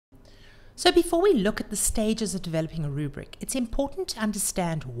So before we look at the stages of developing a rubric, it's important to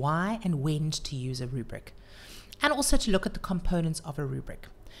understand why and when to use a rubric, and also to look at the components of a rubric.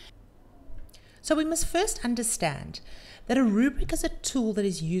 So we must first understand that a rubric is a tool that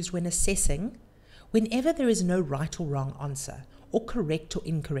is used when assessing whenever there is no right or wrong answer, or correct or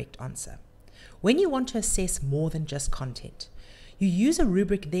incorrect answer. When you want to assess more than just content, you use a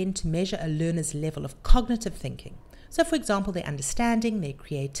rubric then to measure a learner's level of cognitive thinking. So for example, their understanding, their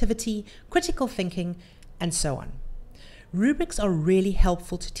creativity, critical thinking, and so on. Rubrics are really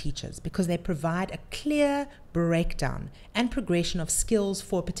helpful to teachers because they provide a clear breakdown and progression of skills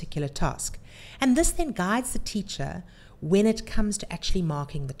for a particular task. And this then guides the teacher when it comes to actually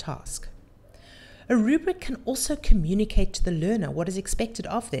marking the task. A rubric can also communicate to the learner what is expected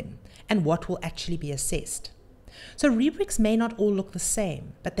of them and what will actually be assessed. So rubrics may not all look the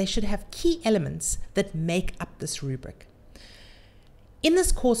same, but they should have key elements that make up this rubric. In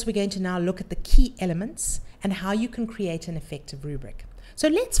this course, we're going to now look at the key elements and how you can create an effective rubric. So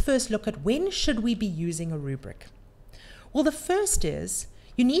let's first look at when should we be using a rubric. Well, the first is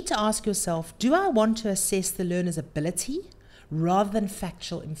you need to ask yourself, do I want to assess the learner's ability rather than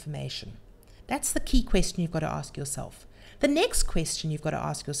factual information? That's the key question you've got to ask yourself. The next question you've got to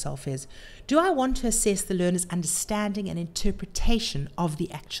ask yourself is, do I want to assess the learner's understanding and interpretation of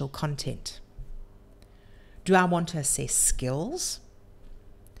the actual content? Do I want to assess skills?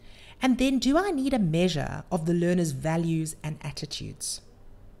 And then, do I need a measure of the learner's values and attitudes?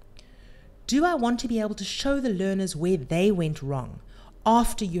 Do I want to be able to show the learners where they went wrong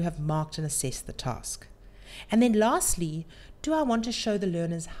after you have marked and assessed the task? And then lastly, do I want to show the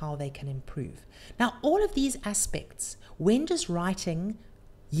learners how they can improve? Now, all of these aspects, when just writing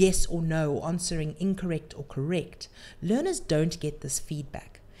yes or no, or answering incorrect or correct, learners don't get this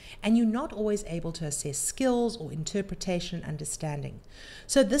feedback. And you're not always able to assess skills or interpretation and understanding.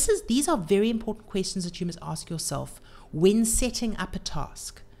 So these are very important questions that you must ask yourself when setting up a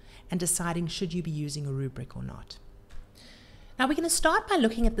task and deciding should you be using a rubric or not. Now we're going to start by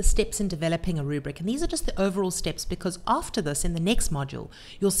looking at the steps in developing a rubric, and these are just the overall steps because after this, in the next module,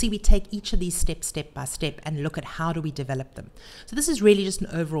 you'll see we take each of these steps step by step and look at how do we develop them. So this is really just an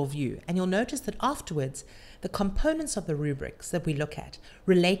overall view, and you'll notice that afterwards, the components of the rubrics that we look at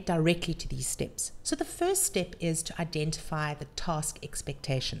relate directly to these steps. So the first step is to identify the task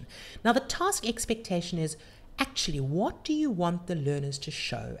expectation. Now the task expectation is actually, what do you want the learners to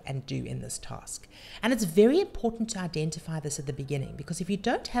show and do in this task? And it's very important to identify this at the beginning, because if you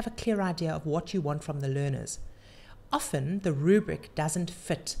don't have a clear idea of what you want from the learners, often the rubric doesn't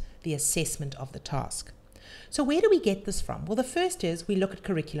fit the assessment of the task. So where do we get this from? Well, the first is we look at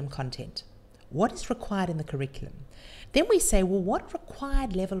curriculum content. What is required in the curriculum? Then we say, well, what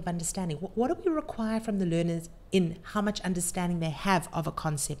required level of understanding? What do we require from the learners in how much understanding they have of a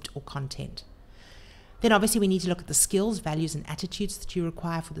concept or content? Then obviously we need to look at the skills, values, and attitudes that you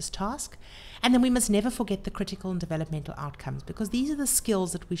require for this task. And then we must never forget the critical and developmental outcomes, because these are the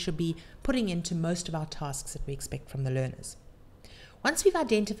skills that we should be putting into most of our tasks that we expect from the learners. Once we've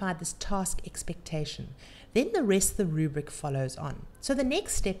identified this task expectation, then the rest of the rubric follows on. So the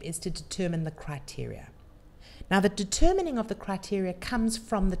next step is to determine the criteria. Now the determining of the criteria comes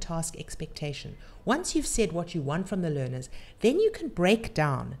from the task expectation. Once you've said what you want from the learners, then you can break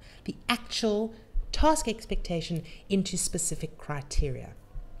down the actual task expectation into specific criteria.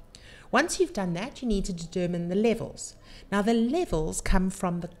 Once you've done that, you need to determine the levels. Now the levels come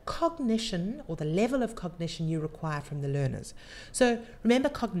from the cognition, or the level of cognition you require from the learners. So remember,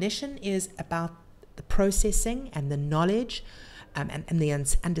 cognition is about the processing and the knowledge and the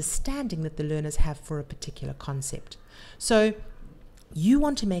understanding that the learners have for a particular concept. So you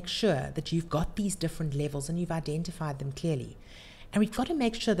want to make sure that you've got these different levels and you've identified them clearly. And we've got to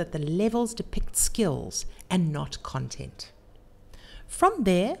make sure that the levels depict skills and not content. From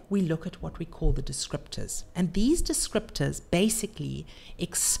there, we look at what we call the descriptors. And these descriptors basically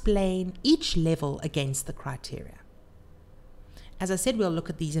explain each level against the criteria. As I said, we'll look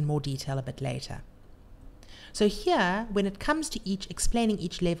at these in more detail a bit later. So here, when it comes to explaining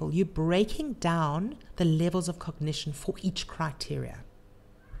each level, you're breaking down the levels of cognition for each criteria.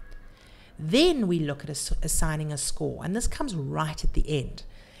 Then we look at assigning a score, and this comes right at the end.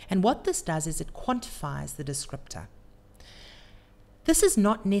 And what this does is it quantifies the descriptor. This is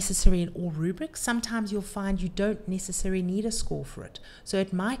not necessary in all rubrics. Sometimes you'll find you don't necessarily need a score for it. So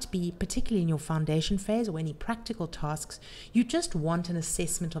it might be, particularly in your foundation phase or any practical tasks, you just want an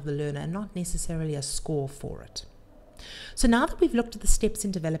assessment of the learner and not necessarily a score for it. So now that we've looked at the steps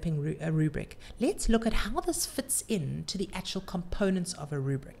in developing a rubric, let's look at how this fits in to the actual components of a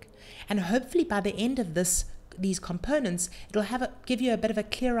rubric. And hopefully by the end of this these components, it'll give you a bit of a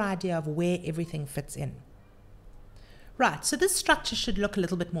clear idea of where everything fits in. Right, so this structure should look a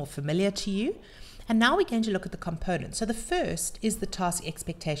little bit more familiar to you. And now we're going to look at the components. So the first is the task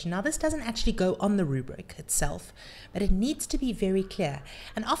expectation. Now this doesn't actually go on the rubric itself, but it needs to be very clear.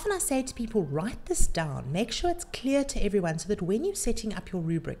 And often I say to people, write this down. Make sure it's clear to everyone so that when you're setting up your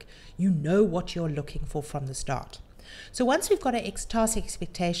rubric, you know what you're looking for from the start. So once we've got a task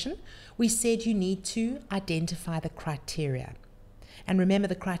expectation, we said you need to identify the criteria. And remember,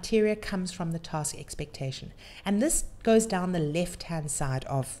 the criteria comes from the task expectation. And this goes down the left-hand side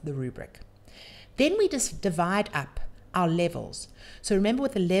of the rubric. Then we just divide up our levels. So remember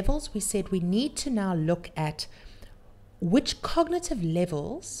with the levels, we said we need to now look at which cognitive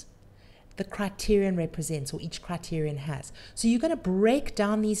levels the criterion represents, or each criterion has. So you're going to break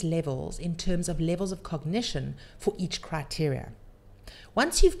down these levels in terms of levels of cognition for each criteria.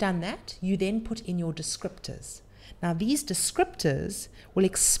 Once you've done that, you then put in your descriptors. Now these descriptors will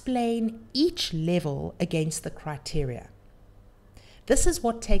explain each level against the criteria. This is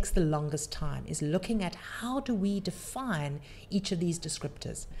what takes the longest time, is looking at how do we define each of these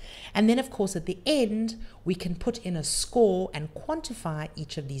descriptors. And then of course at the end, we can put in a score and quantify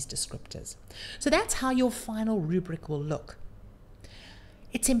each of these descriptors. So that's how your final rubric will look.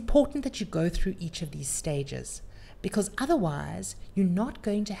 It's important that you go through each of these stages, because otherwise you're not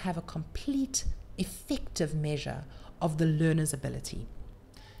going to have a complete, effective measure of the learner's ability.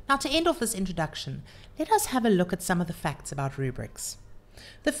 Now, to end off this introduction, let us have a look at some of the facts about rubrics.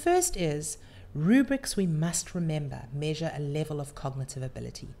 The first is, rubrics, we must remember, measure a level of cognitive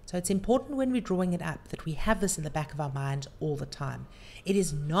ability. So it's important when we're drawing it up that we have this in the back of our mind all the time. It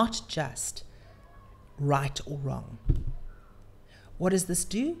is not just right or wrong. What does this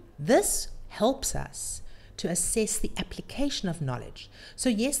do? This helps us to assess the application of knowledge. So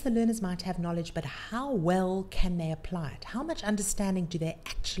yes, the learners might have knowledge, but how well can they apply it? How much understanding do they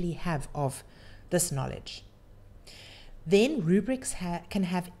actually have of this knowledge? Then rubrics can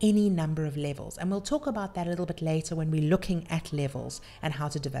have any number of levels, and we'll talk about that a little bit later when we're looking at levels and how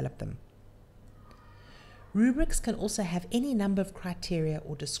to develop them. Rubrics can also have any number of criteria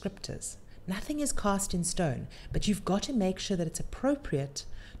or descriptors. Nothing is cast in stone, but you've got to make sure that it's appropriate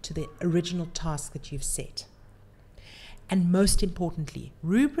to the original task that you've set. And most importantly,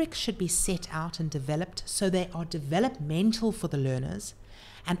 rubrics should be set out and developed so they are developmental for the learners,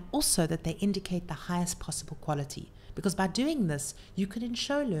 and also that they indicate the highest possible quality. Because by doing this, you can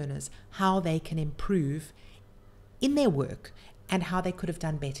show learners how they can improve in their work and how they could have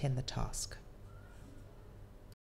done better in the task.